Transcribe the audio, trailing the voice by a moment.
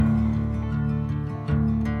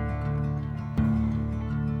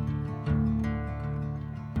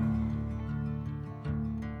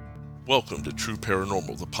Welcome to True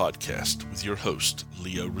Paranormal, the podcast, with your host,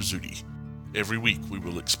 Leo Rizzuti. Every week we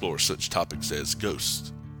will explore such topics as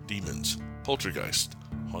ghosts, demons, poltergeist,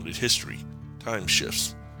 haunted history, time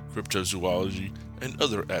shifts, cryptozoology, and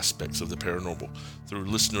other aspects of the paranormal through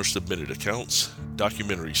listener-submitted accounts,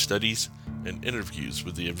 documentary studies, and interviews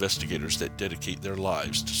with the investigators that dedicate their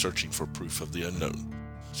lives to searching for proof of the unknown.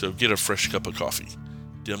 So get a fresh cup of coffee,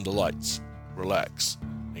 dim the lights, relax,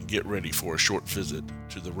 and get ready for a short visit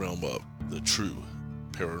to the realm of the true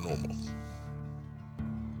paranormal.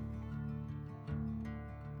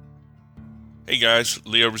 Hey guys,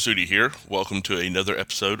 Leo Rizzuti here. Welcome to another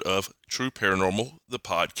episode of True Paranormal, the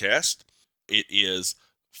podcast. It is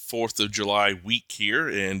 4th of July week here,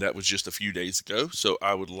 and that was just a few days ago. So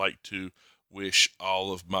I would like to wish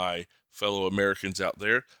all of my fellow Americans out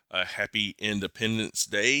there a happy Independence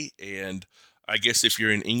Day. And I guess if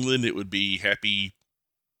you're in England, it would be happy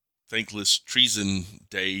Thankless Treason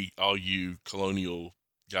Day, all you colonial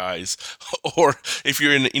guys. Or if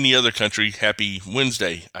you're in any other country, happy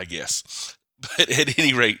Wednesday, I guess. But at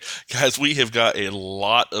any rate, guys, we have got a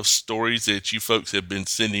lot of stories that you folks have been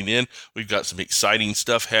sending in. We've got some exciting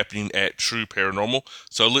stuff happening at True Paranormal.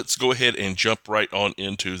 So let's go ahead and jump right on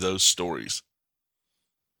into those stories.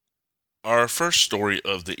 Our first story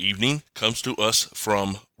of the evening comes to us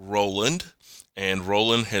from Roland, and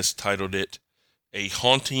Roland has titled it, A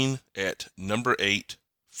Haunting at Number 8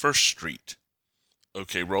 First Street.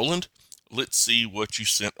 Okay, Roland, let's see what you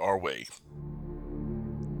sent our way.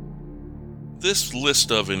 This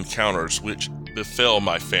list of encounters which befell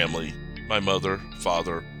my family, my mother,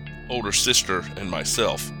 father, older sister, and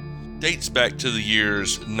myself, dates back to the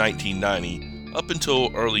years 1990 up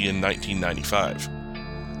until early in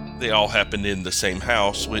 1995. They all happened in the same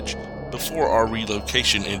house, which, before our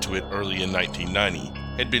relocation into it early in 1990,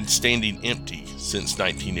 had been standing empty since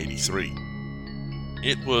 1983.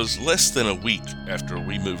 It was less than a week after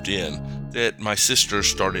we moved in that my sister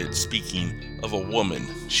started speaking of a woman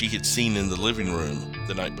she had seen in the living room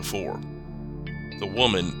the night before. The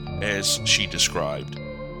woman, as she described,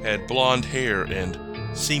 had blonde hair and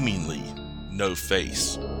seemingly no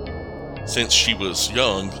face. Since she was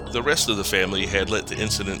young, the rest of the family had let the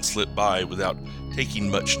incident slip by without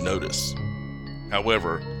taking much notice.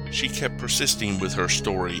 However, she kept persisting with her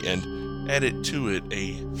story and added to it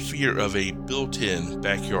a fear of a built-in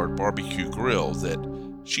backyard barbecue grill that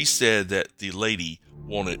she said that the lady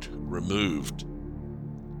wanted removed.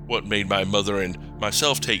 What made my mother and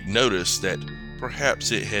myself take notice that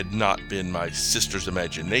perhaps it had not been my sister's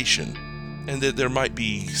imagination, and that there might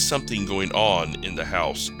be something going on in the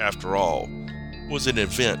house after all, was an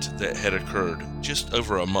event that had occurred just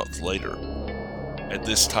over a month later. At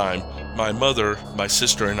this time, my mother, my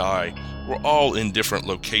sister, and I were all in different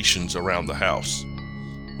locations around the house.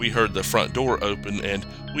 We heard the front door open, and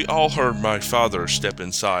we all heard my father step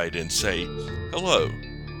inside and say, "Hello,"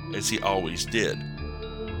 as he always did.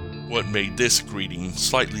 What made this greeting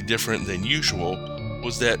slightly different than usual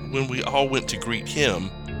was that when we all went to greet him,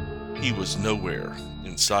 he was nowhere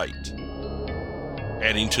in sight.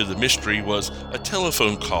 Adding to the mystery was a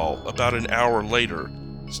telephone call about an hour later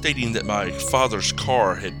stating that my father's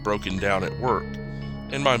car had broken down at work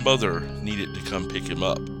and my mother needed to come pick him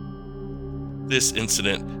up. This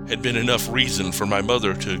incident had been enough reason for my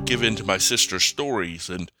mother to give in to my sister's stories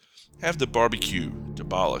and have the barbecue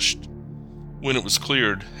demolished. When it was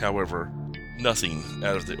cleared, however, nothing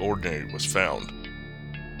out of the ordinary was found.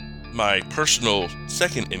 My personal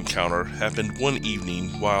second encounter happened one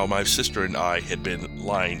evening while my sister and I had been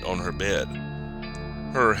lying on her bed.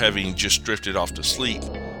 Her having just drifted off to sleep,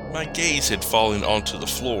 my gaze had fallen onto the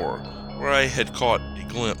floor where I had caught a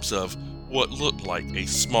glimpse of what looked like a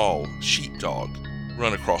small sheepdog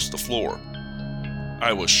run across the floor.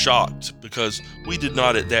 I was shocked because we did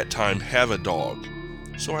not at that time have a dog,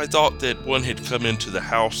 so I thought that one had come into the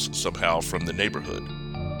house somehow from the neighborhood.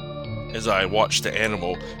 As I watched the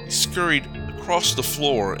animal, he scurried across the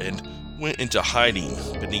floor and went into hiding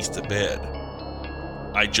beneath the bed.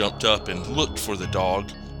 I jumped up and looked for the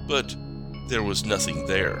dog, but there was nothing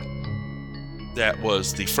there. That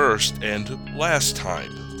was the first and last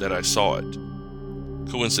time that I saw it.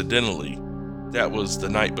 Coincidentally, that was the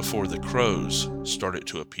night before the crows started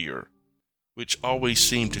to appear, which always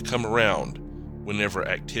seemed to come around whenever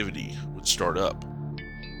activity would start up.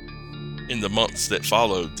 In the months that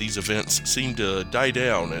followed, these events seemed to die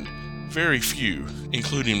down, and very few,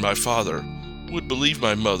 including my father, would believe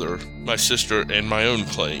my mother, my sister, and my own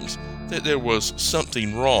claims that there was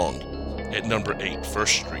something wrong at number 8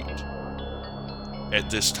 First Street. At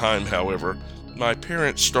this time, however, my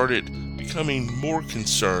parents started becoming more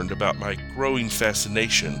concerned about my growing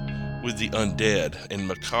fascination with the undead and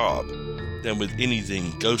macabre than with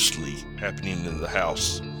anything ghostly happening in the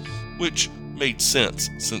house, which made sense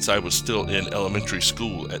since I was still in elementary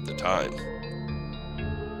school at the time.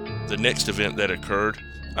 The next event that occurred,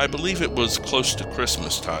 I believe it was close to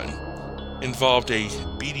Christmas time, involved a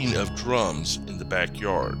beating of drums in the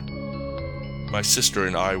backyard. My sister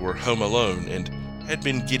and I were home alone and had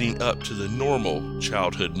been getting up to the normal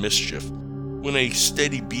childhood mischief when a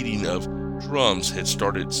steady beating of drums had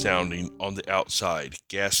started sounding on the outside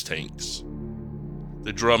gas tanks.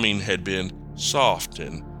 The drumming had been soft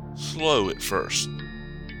and slow at first,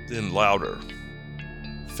 then louder,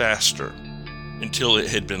 faster, until it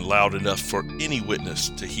had been loud enough for any witness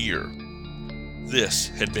to hear. This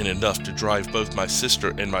had been enough to drive both my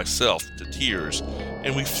sister and myself to tears,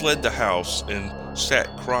 and we fled the house and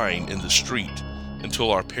sat crying in the street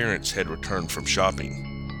until our parents had returned from shopping.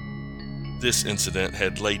 This incident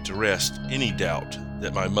had laid to rest any doubt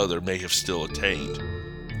that my mother may have still attained,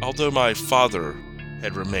 although my father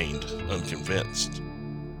had remained unconvinced.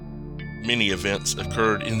 Many events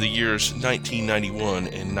occurred in the years 1991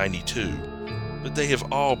 and 92, but they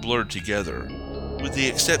have all blurred together, with the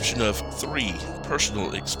exception of 3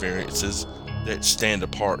 personal experiences that stand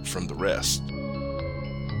apart from the rest.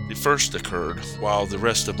 The first occurred while the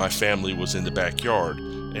rest of my family was in the backyard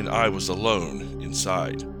and I was alone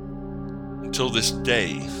inside. Until this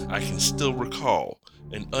day, I can still recall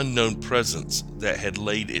an unknown presence that had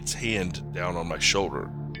laid its hand down on my shoulder,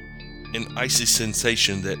 an icy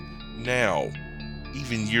sensation that now,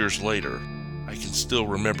 even years later, I can still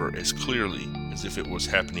remember as clearly as if it was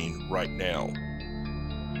happening right now.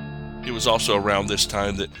 It was also around this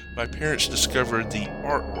time that my parents discovered the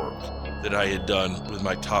artwork that I had done with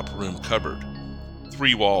my top room cupboard,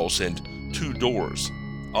 3 walls and 2 doors,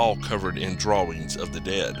 all covered in drawings of the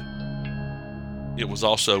dead. It was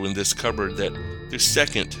also in this cupboard that the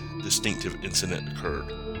second distinctive incident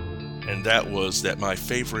occurred, and that was that my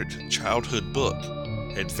favorite childhood book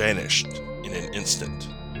had vanished in an instant.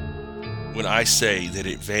 When I say that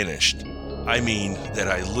it vanished, I mean that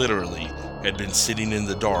I literally had been sitting in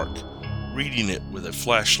the dark, reading it with a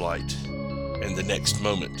flashlight, and the next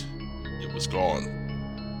moment, it was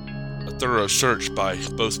gone. A thorough search by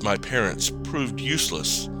both my parents proved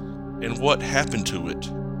useless, and what happened to it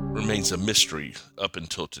remains a mystery up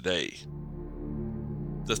until today.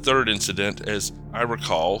 The third incident, as I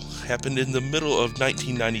recall, happened in the middle of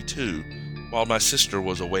 1992 while my sister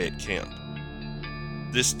was away at camp.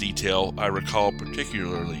 This detail I recall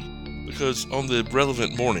particularly because on the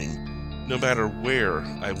relevant morning, no matter where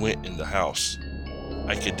I went in the house,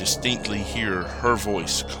 I could distinctly hear her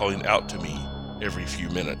voice calling out to me every few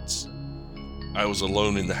minutes. I was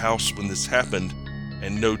alone in the house when this happened,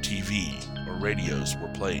 and no TV or radios were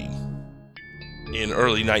playing. In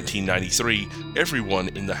early 1993, everyone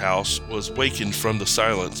in the house was wakened from the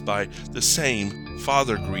silence by the same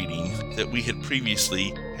father greeting that we had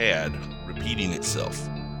previously had repeating itself.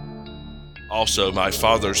 Also, my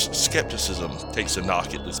father's skepticism takes a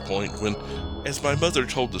knock at this point when, as my mother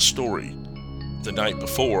told the story, the night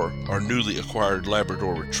before, our newly acquired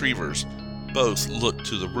Labrador retrievers both looked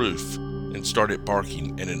to the roof and started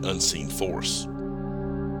barking at an unseen force.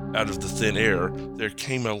 Out of the thin air, there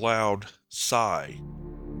came a loud sigh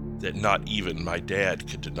that not even my dad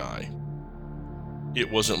could deny. It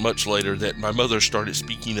wasn't much later that my mother started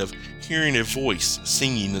speaking of hearing a voice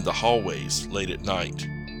singing in the hallways late at night,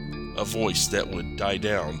 a voice that would die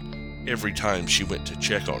down every time she went to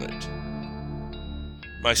check on it.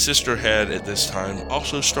 My sister had at this time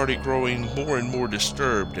also started growing more and more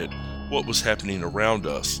disturbed at what was happening around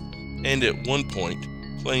us, and at one point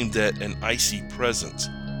claimed that an icy presence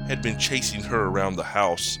had been chasing her around the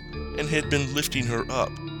house and had been lifting her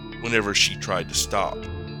up whenever she tried to stop.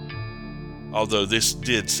 Although this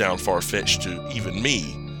did sound far-fetched to even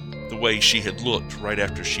me, the way she had looked right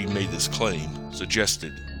after she made this claim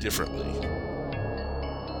suggested differently.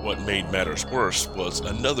 What made matters worse was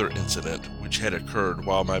another incident which had occurred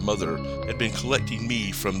while my mother had been collecting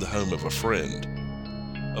me from the home of a friend.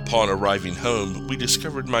 Upon arriving home, we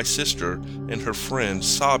discovered my sister and her friend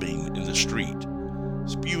sobbing in the street,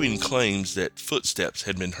 spewing claims that footsteps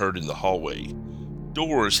had been heard in the hallway,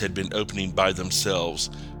 doors had been opening by themselves,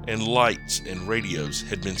 and lights and radios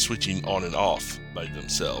had been switching on and off by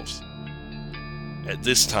themselves. At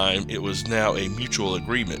this time, it was now a mutual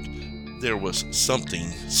agreement there was something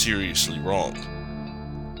seriously wrong.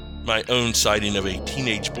 My own sighting of a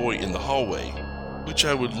teenage boy in the hallway, which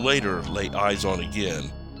I would later lay eyes on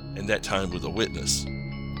again, and that time with a witness,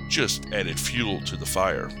 just added fuel to the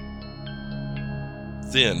fire.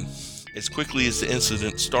 Then, as quickly as the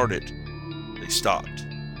incident started, they stopped.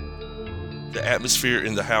 The atmosphere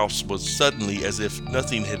in the house was suddenly as if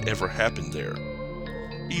nothing had ever happened there.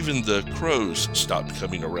 Even the crows stopped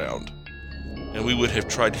coming around, and we would have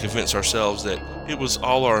tried to convince ourselves that it was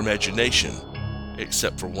all our imagination,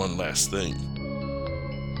 except for one last thing.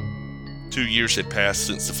 2 years had passed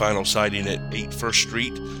since the final sighting at 8 First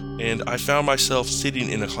Street, and I found myself sitting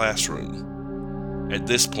in a classroom. At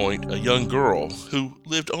this point, a young girl, who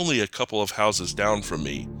lived only a couple of houses down from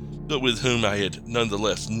me, but with whom I had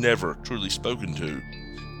nonetheless never truly spoken to,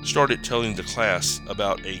 started telling the class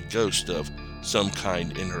about a ghost of some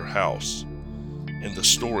kind in her house, and the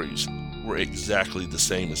stories were exactly the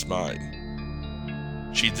same as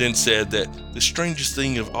mine. She then said that the strangest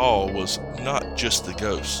thing of all was not just the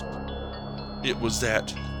ghost. It was that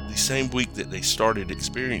the same week that they started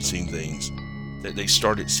experiencing things, that they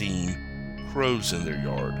started seeing crows in their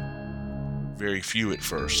yard. Very few at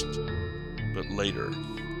first, but later,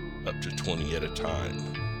 up to 20 at a time.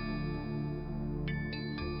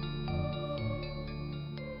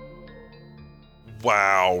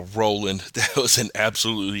 Wow, Roland, that was an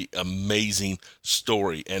absolutely amazing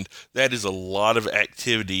story. And that is a lot of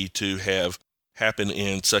activity to have happen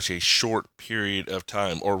in such a short period of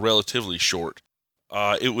time, or relatively short.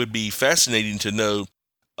 It would be fascinating to know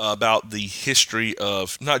about the history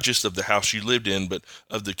of not just of the house you lived in, but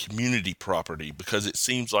of the community property, because it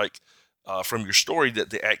seems like from your story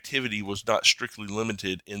that the activity was not strictly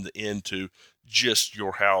limited in the end to just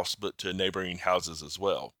your house, but to neighboring houses as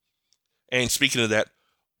well. And speaking of that,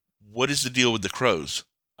 what is the deal with the crows?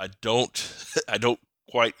 I don't I don't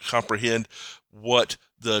quite comprehend what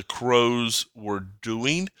the crows were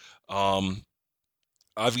doing. Um,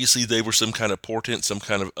 Obviously, they were some kind of portent, some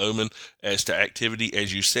kind of omen as to activity.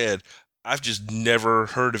 As you said, I've just never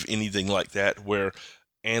heard of anything like that where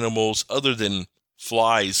animals, other than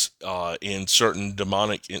flies in certain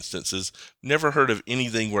demonic instances, never heard of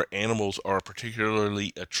anything where animals are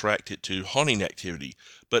particularly attracted to haunting activity.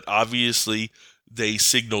 But obviously, they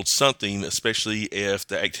signaled something, especially if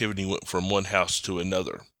the activity went from one house to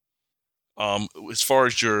another. As far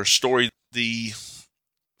as your story, the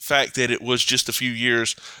fact that it was just a few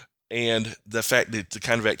years and the fact that the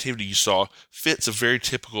kind of activity you saw fits a very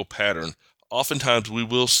typical pattern. Oftentimes we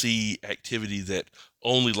will see activity that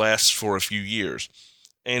only lasts for a few years,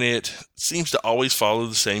 and it seems to always follow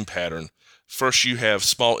the same pattern. First, you have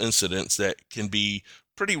small incidents that can be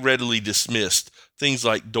pretty readily dismissed, things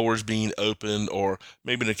like doors being open or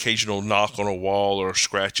maybe an occasional knock on a wall or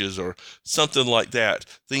scratches or something like that,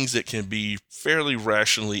 things that can be fairly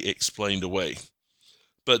rationally explained away.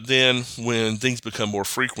 But then when things become more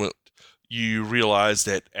frequent, you realize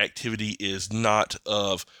that activity is not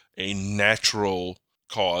of a natural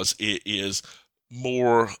cause. It is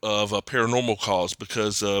more of a paranormal cause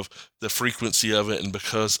because of the frequency of it and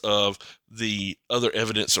because of the other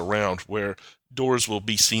evidence around, where doors will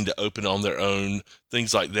be seen to open on their own,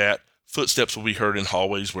 things like that. Footsteps will be heard in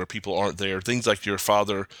hallways where people aren't there. Things like your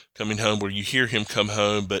father coming home where you hear him come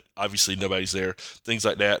home, but obviously nobody's there. Things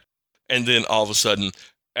like that. And then all of a sudden,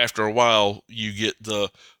 after a while, you get the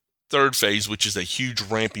third phase, which is a huge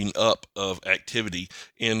ramping up of activity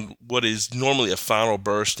in what is normally a final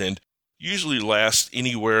burst and usually lasts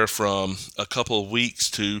anywhere from a couple of weeks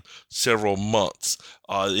to several months.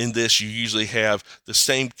 In this, you usually have the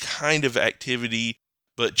same kind of activity,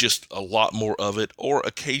 but just a lot more of it, or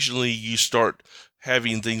occasionally you start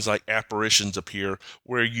having things like apparitions appear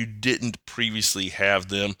where you didn't previously have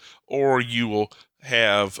them, or you will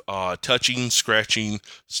have touching, scratching,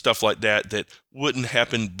 stuff like that that wouldn't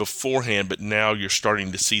happen beforehand, but now you're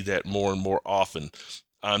starting to see that more and more often.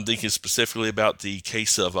 I'm thinking specifically about the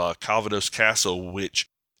case of Calvados Castle, which,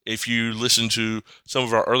 if you listen to some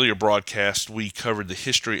of our earlier broadcasts, we covered the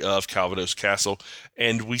history of Calvados Castle,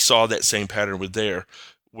 and we saw that same pattern with there,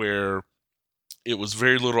 where it was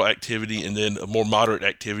very little activity and then a more moderate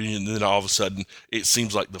activity, and then all of a sudden it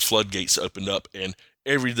seems like the floodgates opened up and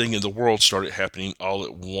everything in the world started happening all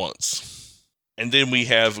at once. And then we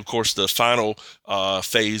have, of course, the final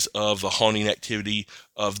phase of the haunting activity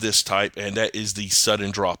of this type, and that is the sudden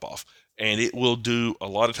drop-off. And it will do a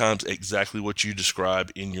lot of times exactly what you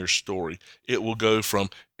describe in your story. It will go from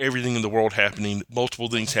everything in the world happening, multiple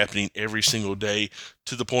things happening every single day,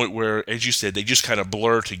 to the point where, as you said, they just kind of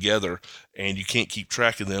blur together and you can't keep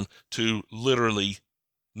track of them, to literally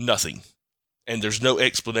nothing. And there's no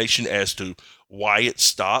explanation as to why it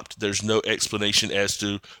stopped. There's no explanation as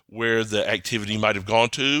to where the activity might have gone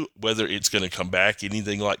to, whether it's going to come back,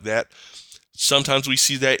 anything like that. Sometimes we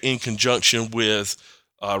see that in conjunction with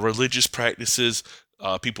religious practices.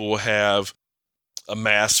 People will have a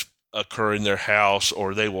mass occur in their house,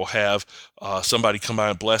 or they will have somebody come by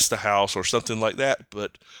and bless the house or something like that.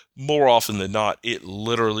 But more often than not, it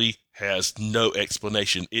literally has no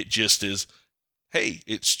explanation. It just is, hey,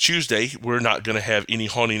 it's Tuesday. We're not going to have any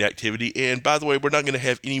haunting activity. And by the way, we're not going to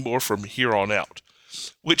have any more from here on out.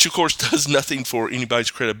 Which, of course, does nothing for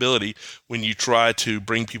anybody's credibility when you try to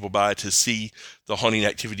bring people by to see the haunting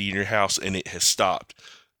activity in your house and it has stopped.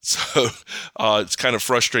 So it's kind of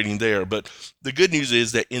frustrating there. But the good news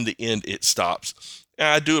is that in the end, it stops. And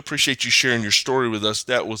I do appreciate you sharing your story with us.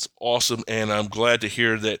 That was awesome. And I'm glad to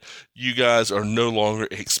hear that you guys are no longer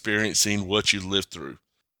experiencing what you lived through.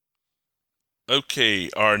 Okay,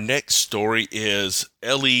 our next story is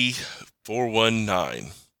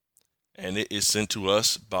LE419. And it is sent to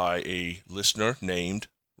us by a listener named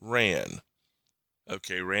Ran.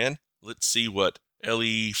 Okay, Ran, let's see what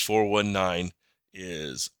LE419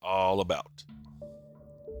 is all about.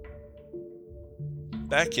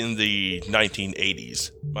 Back in the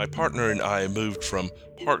 1980s, my partner and I moved from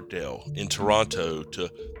Parkdale in Toronto to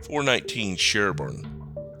 419 Sherbourne.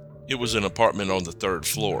 It was an apartment on the 3rd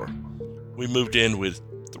floor. We moved in with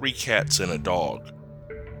 3 cats and a dog.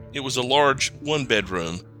 It was a large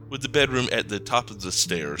 1-bedroom with the bedroom at the top of the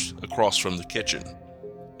stairs across from the kitchen.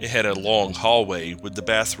 It had a long hallway with the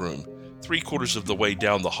bathroom 3/4 of the way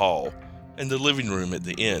down the hall and the living room at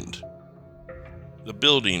the end. The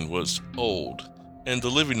building was old, and the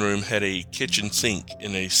living room had a kitchen sink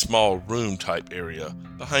in a small room-type area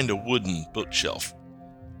behind a wooden bookshelf.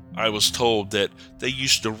 I was told that they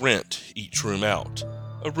used to rent each room out,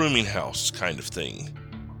 a rooming house kind of thing.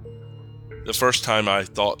 The first time I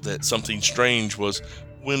thought that something strange was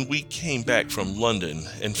when we came back from London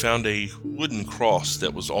and found a wooden cross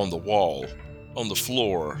that was on the wall, on the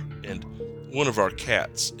floor, and one of our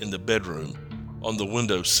cats in the bedroom on the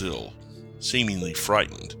windowsill, seemingly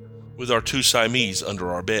frightened, with our 2 Siamese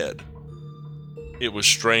under our bed. It was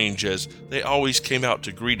strange as they always came out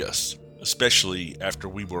to greet us, especially after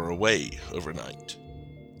we were away overnight.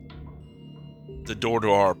 The door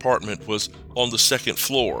to our apartment was on the 2nd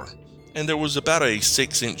floor, and there was about a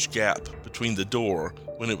 6-inch gap between the door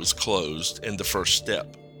when it was closed and the first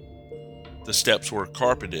step. The steps were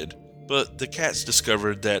carpeted, but the cats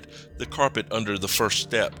discovered that the carpet under the first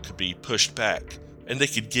step could be pushed back and they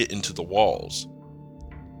could get into the walls.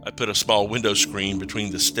 I put a small window screen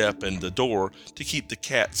between the step and the door to keep the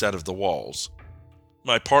cats out of the walls.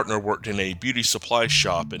 My partner worked in a beauty supply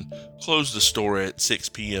shop and closed the store at 6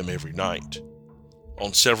 p.m. every night.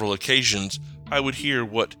 On several occasions, I would hear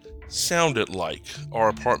what sounded like our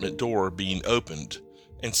apartment door being opened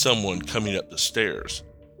and someone coming up the stairs,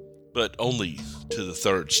 but only to the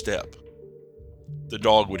 3rd step. The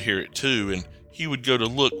dog would hear it too, and he would go to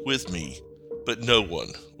look with me, but no one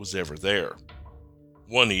was ever there.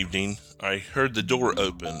 One evening, I heard the door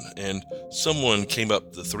open and someone came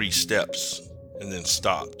up the 3 steps and then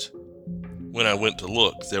stopped. When I went to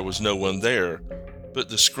look, there was no one there, but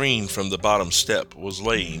the screen from the bottom step was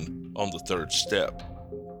laying on the 3rd step.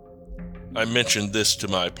 I mentioned this to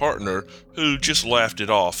my partner, who just laughed it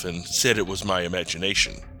off and said it was my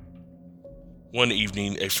imagination. One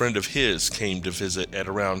evening, a friend of his came to visit at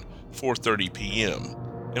around 4:30 p.m.,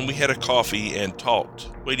 and we had a coffee and talked,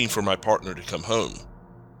 waiting for my partner to come home.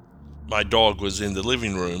 My dog was in the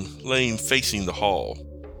living room, laying facing the hall.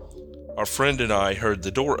 Our friend and I heard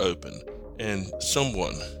the door open and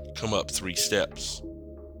someone come up 3 steps.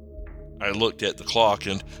 I looked at the clock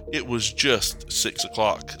and it was just 6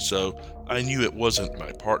 o'clock, so I knew it wasn't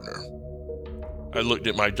my partner. I looked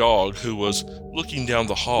at my dog, who was looking down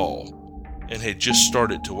the hall and had just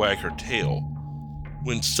started to wag her tail,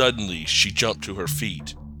 when suddenly she jumped to her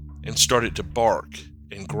feet and started to bark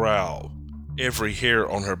and growl, every hair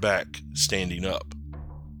on her back standing up.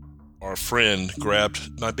 Our friend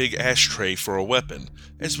grabbed my big ashtray for a weapon,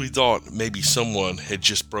 as we thought maybe someone had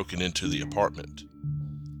just broken into the apartment.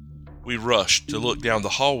 We rushed to look down the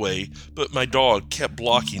hallway, but my dog kept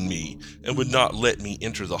blocking me and would not let me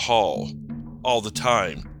enter the hall. All the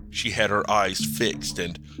time, she had her eyes fixed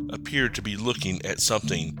and appeared to be looking at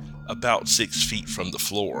something about 6 feet from the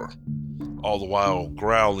floor, all the while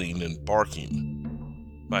growling and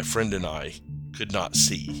barking. My friend and I could not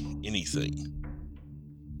see anything.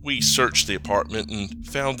 We searched the apartment and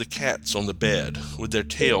found the cats on the bed with their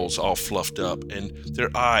tails all fluffed up and their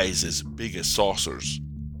eyes as big as saucers.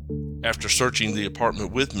 After searching the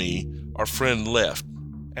apartment with me, our friend left,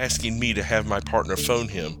 asking me to have my partner phone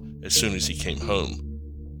him as soon as he came home.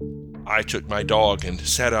 I took my dog and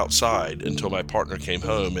sat outside until my partner came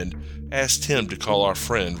home and asked him to call our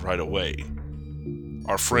friend right away.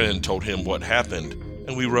 Our friend told him what happened,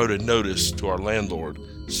 and we wrote a notice to our landlord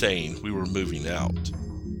saying we were moving out.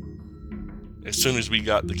 As soon as we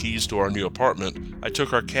got the keys to our new apartment, I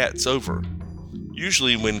took our cats over.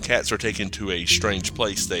 Usually when cats are taken to a strange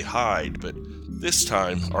place, they hide, but this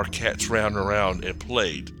time our cats ran around and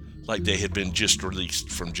played like they had been just released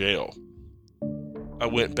from jail. I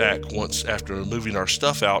went back once after moving our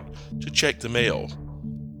stuff out to check the mail.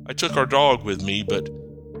 I took our dog with me, but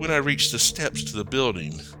when I reached the steps to the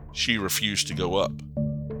building, she refused to go up.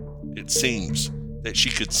 It seems that she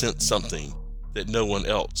could sense something that no one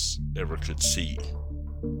else ever could see.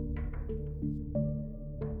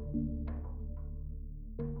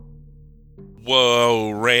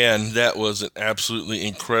 Whoa, Rand, that was an absolutely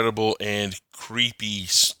incredible and creepy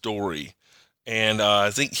story. And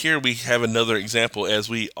I think here we have another example, as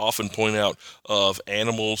we often point out, of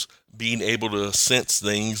animals being able to sense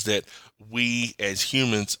things that we as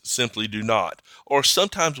humans simply do not. Or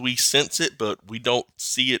sometimes we sense it, but we don't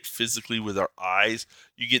see it physically with our eyes.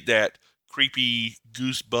 You get that creepy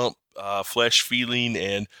goosebump flesh feeling,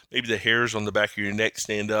 and maybe the hairs on the back of your neck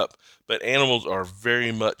stand up. But animals are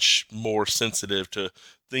very much more sensitive to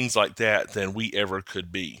things like that than we ever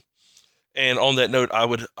could be. And on that note, I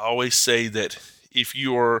would always say that if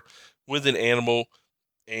you are with an animal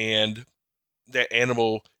and that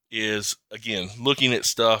animal is, again, looking at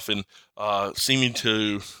stuff and seeming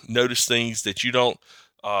to notice things that you don't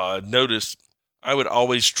notice, I would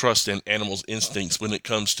always trust an animal's instincts when it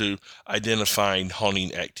comes to identifying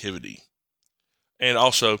haunting activity. And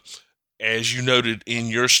also, as you noted in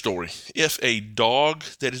your story, if a dog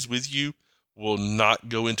that is with you will not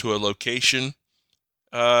go into a location,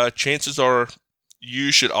 chances are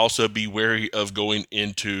you should also be wary of going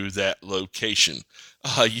into that location.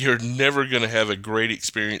 You're never going to have a great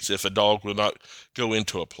experience if a dog will not go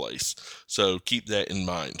into a place. So keep that in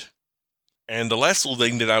mind. And the last little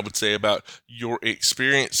thing that I would say about your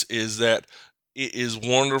experience is that it is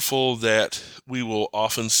wonderful that we will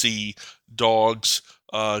often see dogs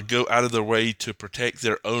go out of their way to protect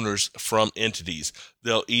their owners from entities.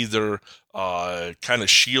 They'll either kind of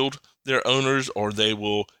shield their owners, or they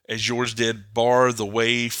will, as yours did, bar the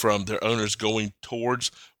way from their owners going towards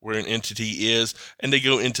where an entity is, and they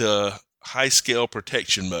go into high scale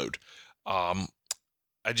protection mode. I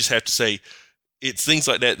just have to say, it's things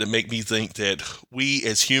like that that make me think that we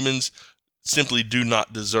as humans simply do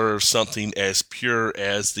not deserve something as pure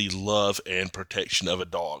as the love and protection of a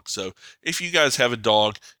dog. So if you guys have a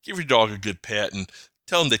dog, give your dog a good pet and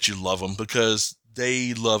tell them that you love them, because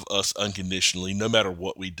they love us unconditionally no matter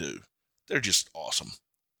what we do. They're just awesome.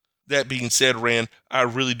 That being said, Rand, I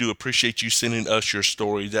really do appreciate you sending us your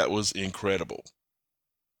story. That was incredible.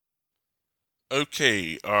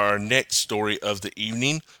 Okay, our next story of the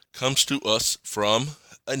evening comes to us from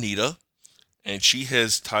Anita, and she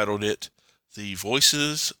has titled it The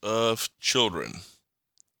Voices of Children.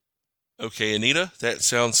 Okay, Anita, that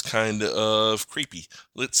sounds kind of creepy.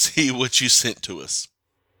 Let's see what you sent to us.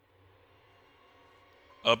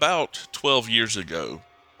 About 12 years ago,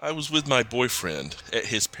 I was with my boyfriend at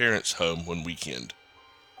his parents' home one weekend.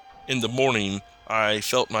 In the morning, I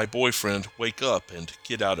felt my boyfriend wake up and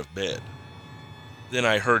get out of bed. Then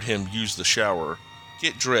I heard him use the shower,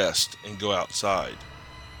 get dressed, and go outside.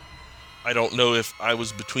 I don't know if I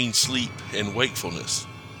was between sleep and wakefulness,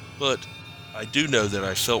 but I do know that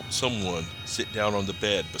I felt someone sit down on the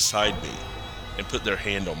bed beside me and put their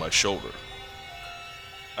hand on my shoulder.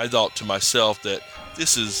 I thought to myself that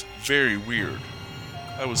this is very weird.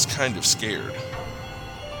 I was kind of scared.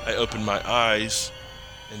 I opened my eyes,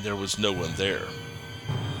 and there was no one there.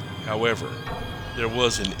 However, there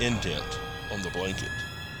was an indent on the blanket.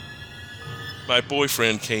 My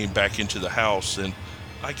boyfriend came back into the house, and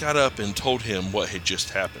I got up and told him what had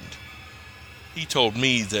just happened. He told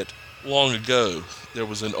me that long ago there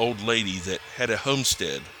was an old lady that had a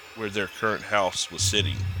homestead where their current house was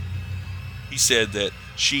sitting. He said that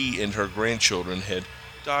she and her grandchildren had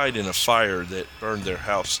died in a fire that burned their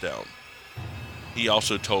house down. He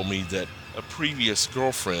also told me that a previous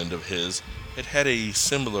girlfriend of his had had a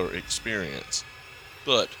similar experience,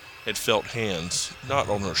 but had felt hands not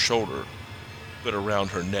on her shoulder, but around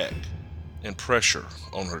her neck, and pressure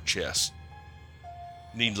on her chest.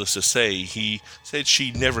 Needless to say, he said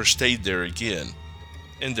she never stayed there again,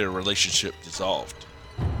 and their relationship dissolved.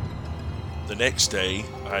 The next day,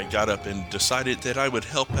 I got up and decided that I would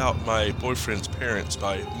help out my boyfriend's parents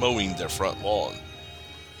by mowing their front lawn.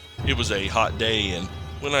 It was a hot day, and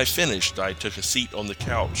when I finished, I took a seat on the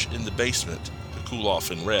couch in the basement to cool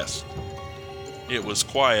off and rest. It was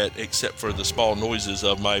quiet except for the small noises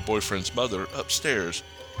of my boyfriend's mother upstairs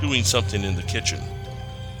doing something in the kitchen.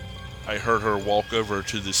 I heard her walk over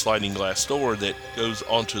to the sliding glass door that goes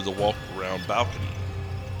onto the walk-around balcony.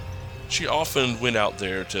 She often went out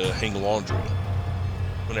there to hang laundry.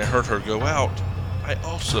 When I heard her go out, I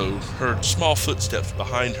also heard small footsteps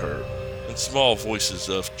behind her and small voices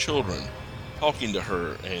of children talking to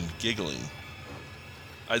her and giggling.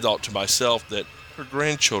 I thought to myself that her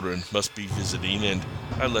grandchildren must be visiting, and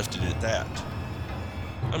I left it at that.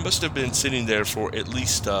 I must have been sitting there for at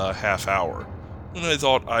least a half hour when I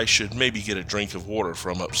thought I should maybe get a drink of water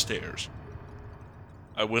from upstairs.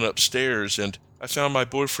 I went upstairs and I found my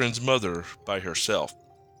boyfriend's mother by herself.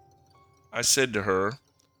 I said to her,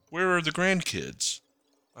 "Where are the grandkids?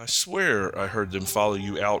 I swear I heard them follow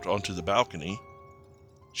you out onto the balcony."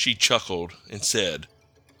 She chuckled and said,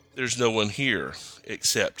 "There's no one here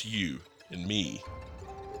except you and me."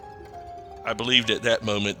 I believed at that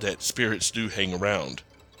moment that spirits do hang around.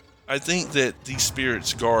 I think that these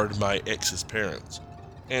spirits guard my ex's parents,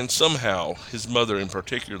 and somehow his mother in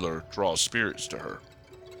particular draws spirits to her.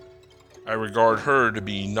 I regard her to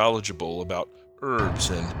be knowledgeable about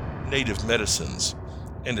herbs and native medicines,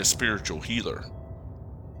 and a spiritual healer.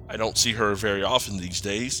 I don't see her very often these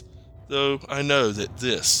days, though I know that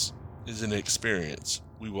this is an experience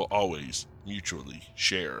we will always mutually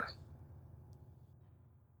share.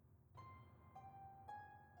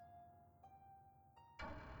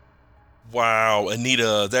 Wow,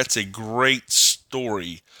 Anita, that's a great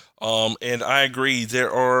story. And I agree,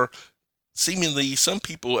 there are seemingly some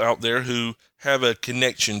people out there who have a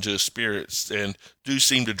connection to spirits and do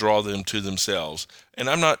seem to draw them to themselves. And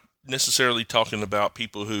I'm not necessarily talking about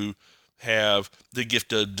people who have the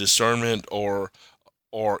gift of discernment or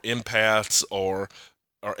empaths or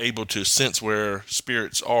are able to sense where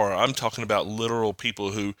spirits are. I'm talking about literal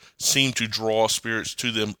people who seem to draw spirits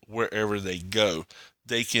to them wherever they go.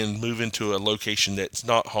 They can move into a location that's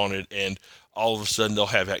not haunted and all of a sudden they'll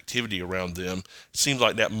have activity around them. Seems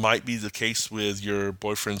like that might be the case with your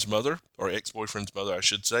boyfriend's mother, or ex-boyfriend's mother, I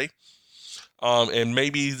should say. And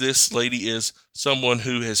maybe this lady is someone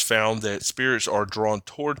who has found that spirits are drawn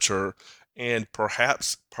towards her, and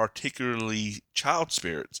perhaps particularly child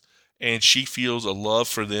spirits, and she feels a love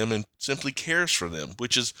for them and simply cares for them,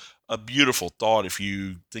 which is a beautiful thought if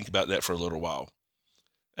you think about that for a little while.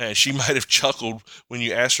 And she might have chuckled when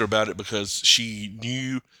you asked her about it because she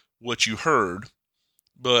knew what you heard,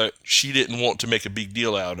 but she didn't want to make a big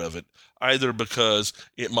deal out of it, either because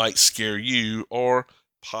it might scare you or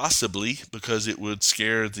possibly because it would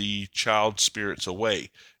scare the child spirits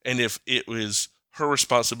away. And if it was her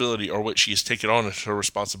responsibility, or what she has taken on as her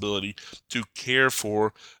responsibility, to care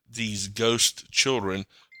for these ghost children,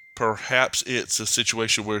 perhaps it's a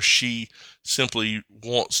situation where she simply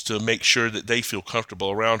wants to make sure that they feel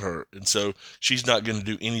comfortable around her. And so she's not going to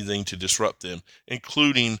do anything to disrupt them,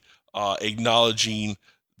 including acknowledging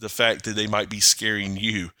the fact that they might be scaring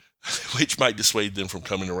you, which might dissuade them from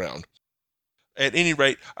coming around. At any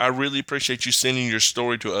rate, I really appreciate you sending your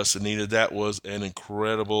story to us, Anita. That was an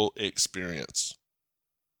incredible experience.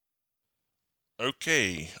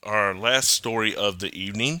 Okay, our last story of the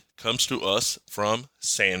evening comes to us from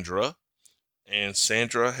Sandra, and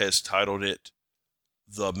Sandra has titled it,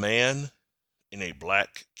 "The Man in a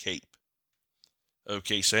Black Cape."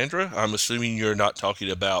 Okay, Sandra, I'm assuming you're not talking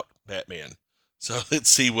about Batman. So let's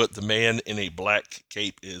see what the man in a black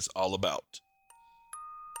cape is all about.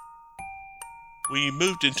 We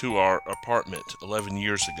moved into our apartment 11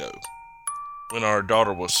 years ago. When our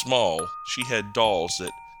daughter was small, she had dolls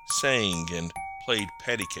that sang and played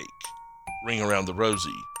Patty Cake, Ring Around the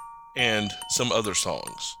Rosie, and some other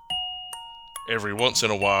songs. Every once in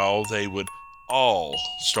a while, they would all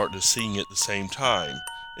start to sing at the same time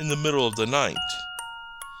in the middle of the night.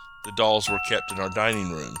 The dolls were kept in our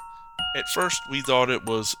dining room. At first, we thought it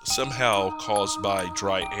was somehow caused by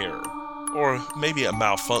dry air, or maybe a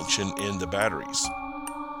malfunction in the batteries.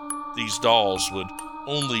 These dolls would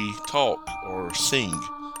only talk or sing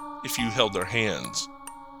if you held their hands,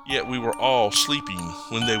 yet we were all sleeping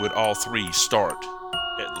when they would all three start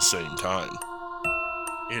at the same time.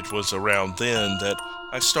 It was around then that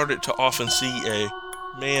I started to often see a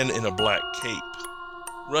man in a black cape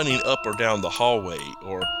running up or down the hallway,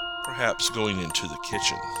 or perhaps going into the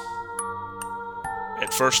kitchen.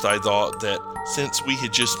 At first I thought that since we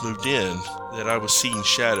had just moved in, that I was seeing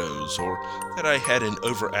shadows, or that I had an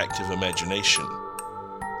overactive imagination.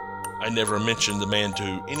 I never mentioned the man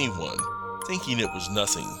to anyone, thinking it was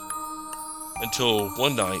nothing. Until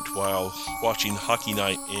one night, while watching Hockey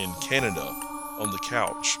Night in Canada on the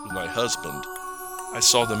couch with my husband, I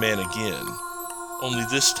saw the man again. Only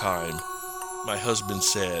this time, my husband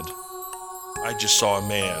said, "I just saw a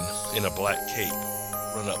man in a black cape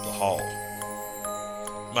run up the hall."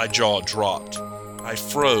 My jaw dropped. I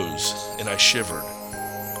froze and I shivered.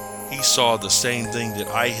 he saw the same thing that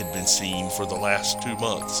I had been seeing for the last 2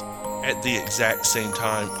 months, at the exact same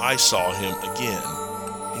time I saw him again,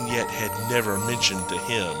 and yet had never mentioned to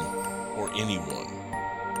him or anyone.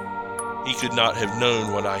 He could not have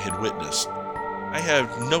known what I had witnessed. I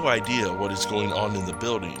have no idea what is going on in the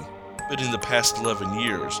building, but in the past 11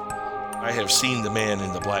 years, I have seen the man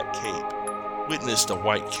in the black cape, witnessed a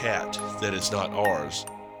white cat that is not ours,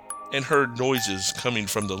 and heard noises coming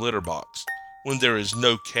from the litter box when there is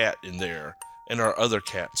no cat in there and our other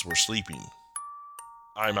cats were sleeping.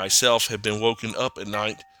 I myself have been woken up at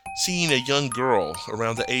night seeing a young girl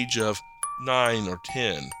around the age of 9 or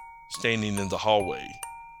 10 standing in the hallway,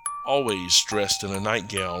 always dressed in a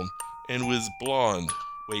nightgown and with blonde,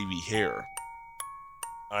 wavy hair.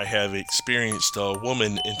 I have experienced a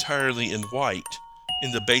woman entirely in white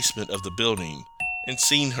in the basement of the building and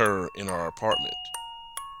seen her in our apartment.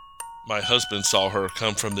 My husband saw her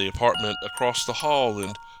come from the apartment across the hall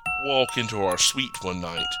and walk into our suite one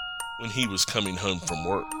night when he was coming home from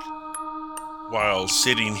work. While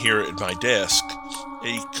sitting here at my desk,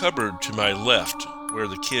 a cupboard to my left where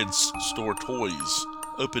the kids store toys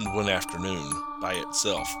opened one afternoon by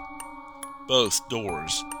itself. Both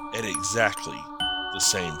doors at exactly the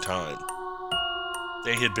same time.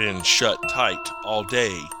 They had been shut tight all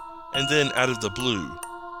day, and then out of the blue,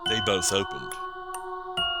 they both opened.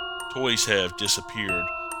 Toys have disappeared,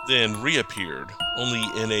 then reappeared, only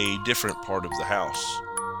in a different part of the house.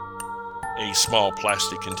 A small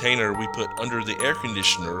plastic container we put under the air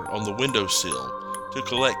conditioner on the windowsill to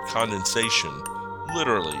collect condensation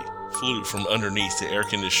literally flew from underneath the air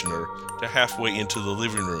conditioner to halfway into the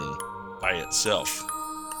living room by itself.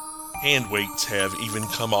 Hand weights have even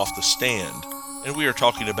come off the stand, and we are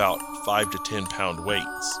talking about 5 to 10 pound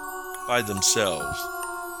weights, by themselves,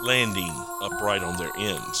 landing upright on their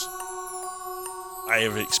ends. I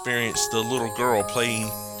have experienced the little girl playing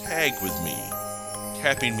tag with me,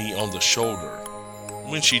 tapping me on the shoulder.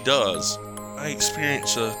 When she does, I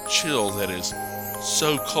experience a chill that is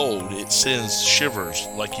so cold it sends shivers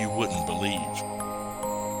like you wouldn't believe.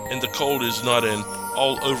 And the cold is not an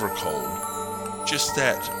all-over cold, just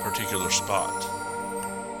that particular spot.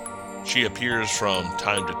 She appears from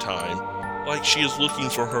time to time like she is looking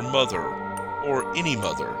for her mother, or any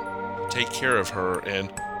mother, to take care of her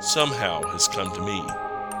and somehow has come to me.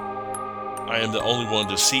 I am the only one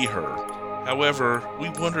to see her. However, we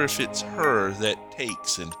wonder if it's her that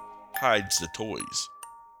takes and hides the toys.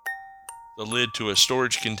 The lid to a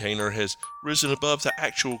storage container has risen above the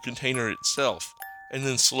actual container itself and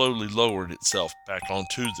then slowly lowered itself back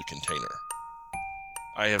onto the container.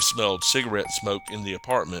 I have smelled cigarette smoke in the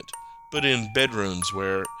apartment, but in bedrooms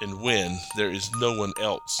where and when there is no one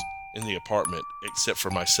else in the apartment except for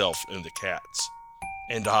myself and the cats.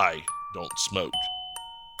 And I don't smoke.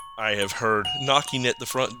 I have heard knocking at the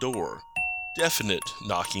front door, definite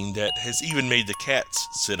knocking that has even made the cats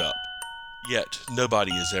sit up, yet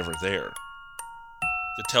nobody is ever there.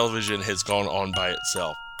 The television has gone on by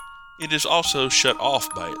itself. It is also shut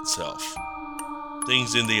off by itself.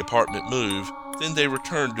 Things in the apartment move, then they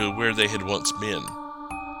return to where they had once been.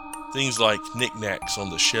 Things like knickknacks on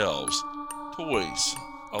the shelves, toys,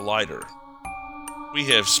 a lighter. We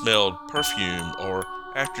have smelled perfume or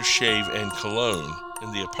aftershave and cologne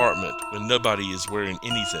in the apartment when nobody is wearing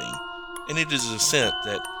anything, and it is a scent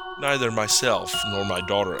that neither myself nor my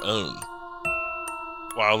daughter own.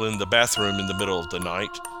 While in the bathroom in the middle of the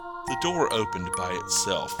night, the door opened by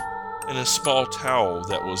itself, and a small towel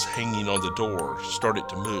that was hanging on the door started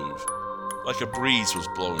to move, like a breeze was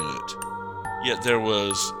blowing it. Yet there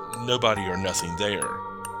was nobody or nothing there,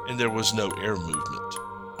 and there was no air movement.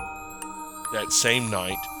 That same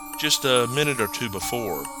night, just a minute or two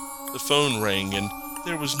before, the phone rang and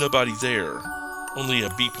there was nobody there, only a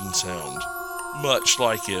beeping sound, much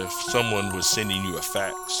like if someone was sending you a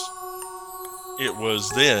fax. It was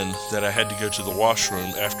then that I had to go to the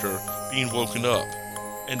washroom after being woken up,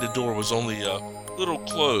 and the door was only a little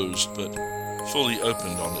closed but fully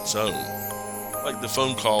opened on its own, like the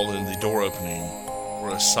phone call and the door opening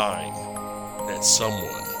were a sign that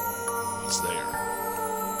someone was there.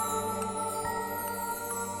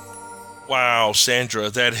 Wow, Sandra,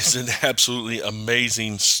 that is an absolutely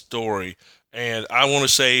amazing story. And I want to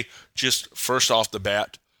say, just first off the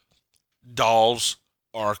bat, dolls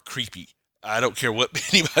are creepy. I don't care what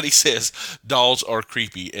anybody says, dolls are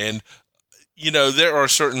creepy. And, you know, there are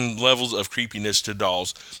certain levels of creepiness to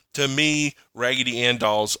dolls. To me, Raggedy Ann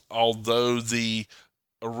dolls, although the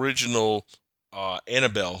original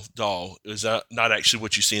Annabelle doll is not actually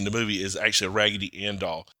what you see in the movie, is actually a Raggedy Ann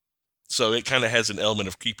doll. So it kind of has an element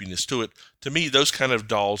of creepiness to it. To me, those kind of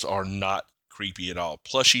dolls are not creepy at all.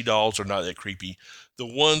 Plushy dolls are not that creepy. The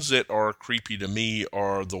ones that are creepy to me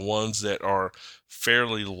are the ones that are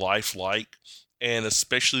fairly lifelike, and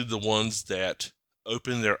especially the ones that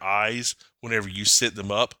open their eyes whenever you sit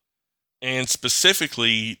them up. And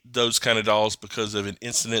specifically those kind of dolls because of an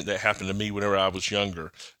incident that happened to me whenever I was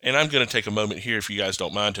younger. And I'm going to take a moment here, if you guys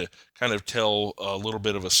don't mind, to kind of tell a little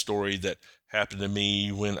bit of a story that happened to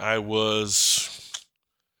me when I was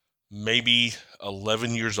maybe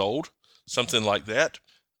 11 years old, something like that.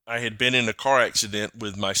 I had been in a car accident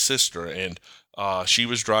with my sister, and she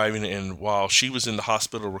was driving, and while she was in the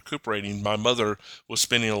hospital recuperating, my mother was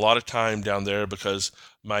spending a lot of time down there because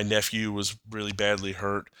my nephew was really badly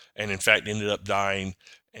hurt and in fact ended up dying,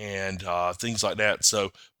 and things like that.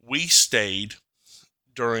 So we stayed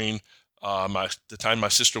during the time my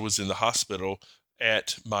sister was in the hospital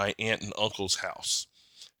at my aunt and uncle's house.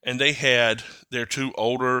 And they had their two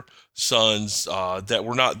older sons that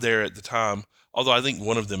were not there at the time, although I think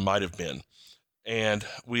one of them might have been. And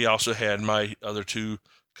we also had my other two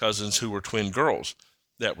cousins who were twin girls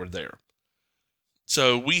that were there.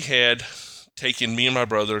 So we had taken, me and my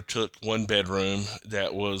brother took one bedroom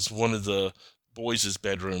that was one of the boys'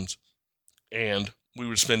 bedrooms, and we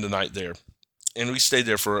would spend the night there. And we stayed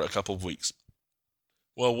there for a couple of weeks.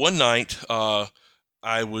 Well, one night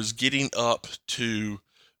I was getting up to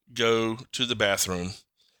go to the bathroom,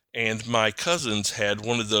 and my cousins had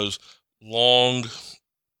one of those long,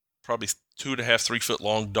 probably 2.5, 3 foot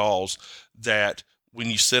long dolls that when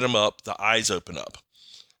you set them up, the eyes open up.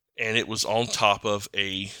 And it was on top of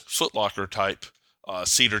a Foot Locker type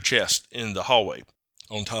cedar chest in the hallway,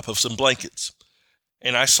 on top of some blankets.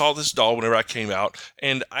 And I saw this doll whenever I came out,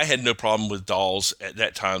 and I had no problem with dolls at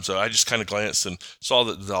that time, so I just kind of glanced and saw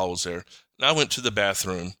that the doll was there. And I went to the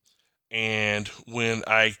bathroom, and when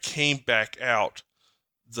I came back out,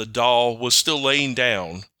 the doll was still laying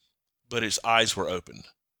down, but its eyes were open,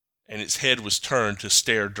 and its head was turned to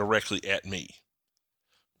stare directly at me,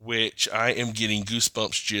 which I am getting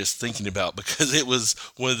goosebumps just thinking about because it was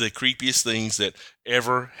one of the creepiest things that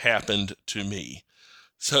ever happened to me.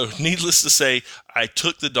 So needless to say, I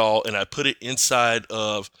took the doll and I put it inside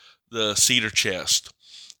of the cedar chest,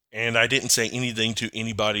 and I didn't say anything to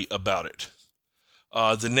anybody about it.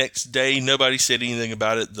 The next day, nobody said anything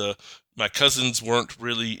about it. My cousins weren't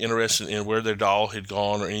really interested in where their doll had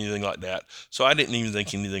gone or anything like that, so I didn't even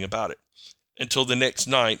think anything about it. Until the next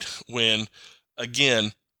night when,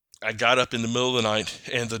 again, I got up in the middle of the night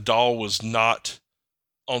and the doll was not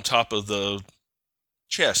on top of the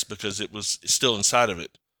chest because it was still inside of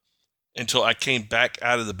it, until I came back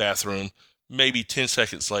out of the bathroom maybe 10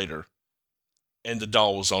 seconds later, and the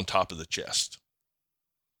doll was on top of the chest.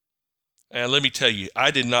 And let me tell you, I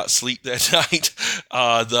did not sleep that night.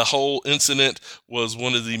 The whole incident was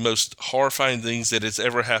one of the most horrifying things that has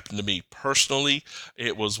ever happened to me personally.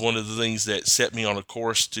 It was one of the things that set me on a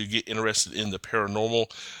course to get interested in the paranormal.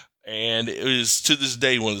 And it is, to this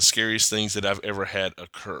day, one of the scariest things that I've ever had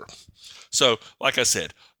occur. So, like I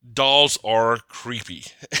said, dolls are creepy.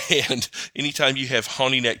 And anytime you have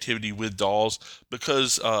haunting activity with dolls,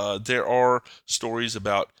 because there are stories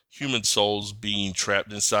about human souls being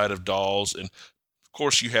trapped inside of dolls, and of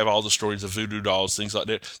course you have all the stories of voodoo dolls, things like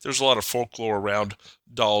that. There's a lot of folklore around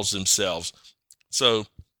dolls themselves. So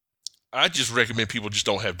I just recommend people just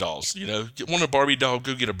don't have dolls. Want a Barbie doll,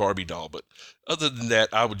 go get a Barbie doll. But other than that,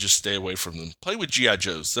 I would just stay away from them. Play with G.I.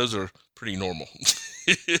 Joes. Those are pretty normal.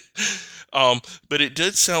 But it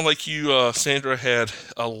did sound like you, Sandra, had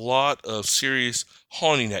a lot of serious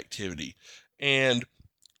haunting activity. And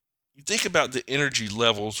you think about the energy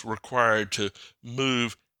levels required to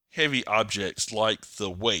move heavy objects like the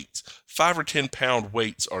weights. 5 or 10 pound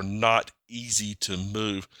weights are not easy to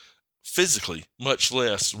move physically, much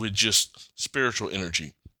less with just spiritual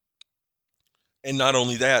energy. And not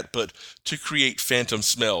only that, but to create phantom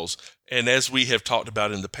smells. And as we have talked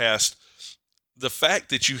about in the past, the fact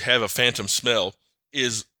that you have a phantom smell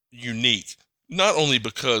is unique, not only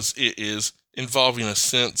because it is involving a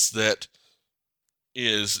sense that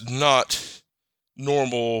is not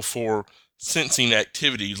normal for sensing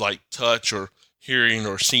activity like touch or hearing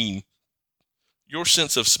or seeing. Your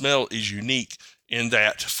sense of smell is unique in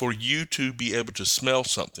that for you to be able to smell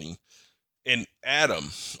something, an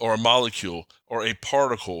atom or a molecule or a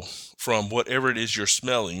particle from whatever it is you're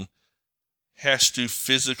smelling has to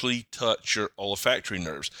physically touch your olfactory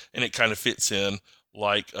nerves, and it kind of fits in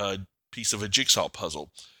like a piece of a jigsaw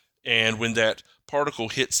puzzle. And when that particle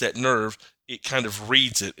hits that nerve, it kind of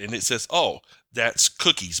reads it, and it says, oh, that's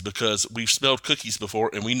cookies, because we've smelled cookies before,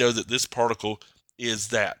 and we know that this particle is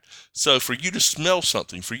that. So for you to smell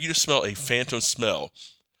something, for you to smell a phantom smell,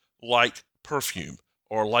 like perfume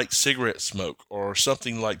or like cigarette smoke or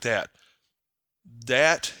something like that,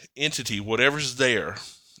 that entity, whatever's there,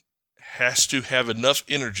 has to have enough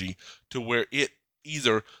energy to where it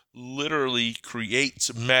either literally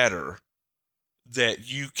creates matter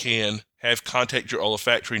that you can have contact your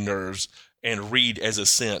olfactory nerves and read as a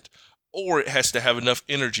scent, or it has to have enough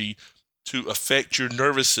energy to affect your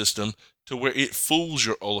nervous system to where it fools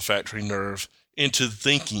your olfactory nerve into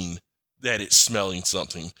thinking that it's smelling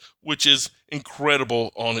something, which is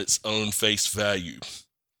incredible on its own face value.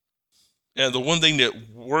 And the one thing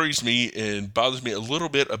that worries me and bothers me a little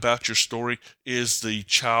bit about your story is the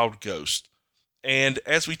child ghost. And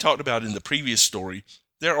as we talked about in the previous story,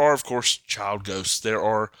 there are, of course, child ghosts. There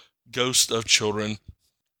are ghosts of children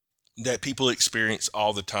that people experience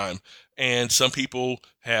all the time. And some people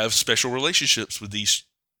have special relationships with these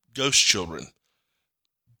ghost children.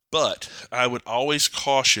 But I would always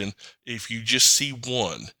caution, if you just see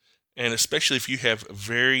one, and especially if you have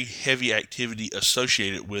very heavy activity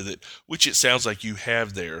associated with it, which it sounds like you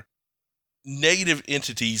have there, negative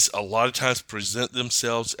entities a lot of times present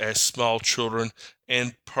themselves as small children,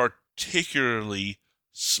 and particularly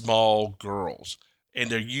small girls. And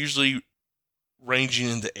they're usually ranging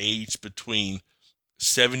in the age between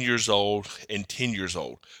 7 years old and 10 years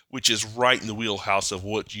old, which is right in the wheelhouse of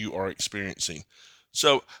what you are experiencing.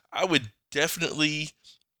 So I would definitely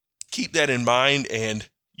keep that in mind and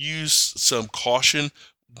use some caution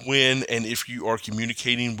when and if you are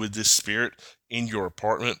communicating with this spirit in your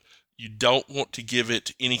apartment. You don't want to give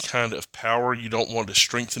it any kind of power. You don't want to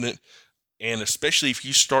strengthen it. And especially if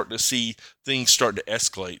you start to see things start to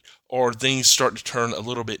escalate or things start to turn a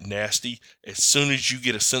little bit nasty, as soon as you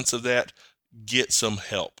get a sense of that, get some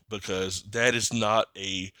help, because that is not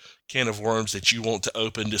a can of worms that you want to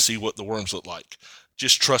open to see what the worms look like.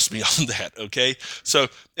 Just trust me on that, okay? So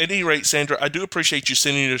at any rate, Sandra, I do appreciate you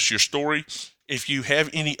sending us your story. If you have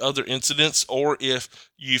any other incidents, or if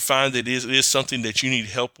you find that it is something that you need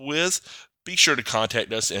help with, be sure to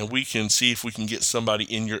contact us and we can see if we can get somebody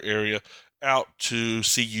in your area out to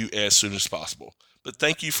see you as soon as possible. But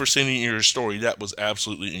thank you for sending your story. That was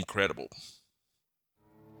absolutely incredible.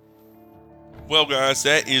 Well, guys,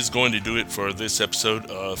 that is going to do it for this episode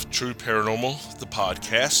of True Paranormal, the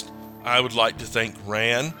podcast. I would like to thank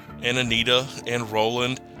Ran and Anita and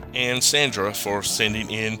Roland and Sandra for sending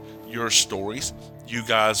in your stories. You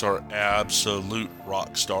guys are absolute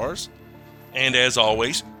rock stars. And as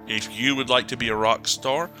always, if you would like to be a rock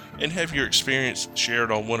star and have your experience shared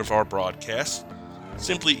on one of our broadcasts,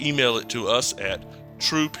 simply email it to us at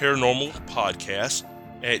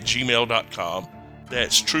trueparanormalpodcast@gmail.com.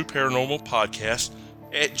 That's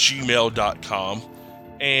trueparanormalpodcast@gmail.com.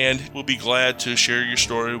 And we'll be glad to share your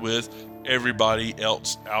story with everybody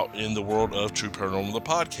else out in the world of True Paranormal, the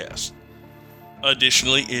podcast.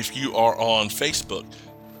 Additionally, if you are on Facebook,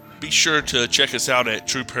 be sure to check us out at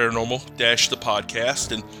True Paranormal the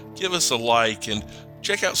podcast and give us a like, and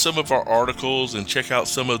check out some of our articles and check out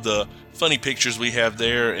some of the funny pictures we have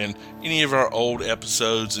there and any of our old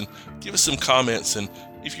episodes, and give us some comments. And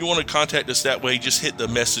if you want to contact us that way, just hit the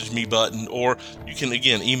message me button, or you can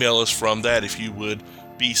again email us from that if you would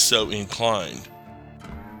be so inclined.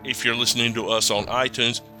 If you're listening to us on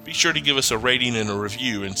iTunes, be sure to give us a rating and a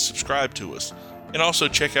review and subscribe to us. And also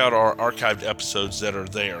check out our archived episodes that are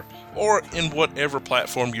there, or in whatever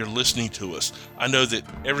platform you're listening to us. I know that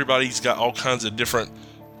everybody's got all kinds of different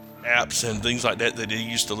apps and things like that they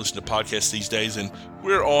use to listen to podcasts these days, and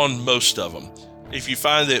we're on most of them. If you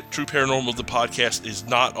find that True Paranormal, the podcast, is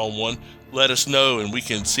not on one, let us know and we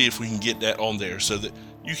can see if we can get that on there so that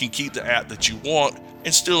you can keep the app that you want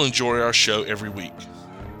and still enjoy our show every week.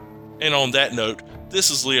 And on that note, this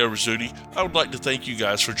is Leo Rizzuti. I would like to thank you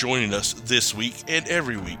guys for joining us this week and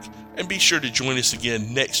every week. And be sure to join us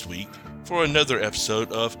again next week for another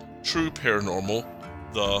episode of True Paranormal,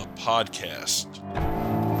 the podcast.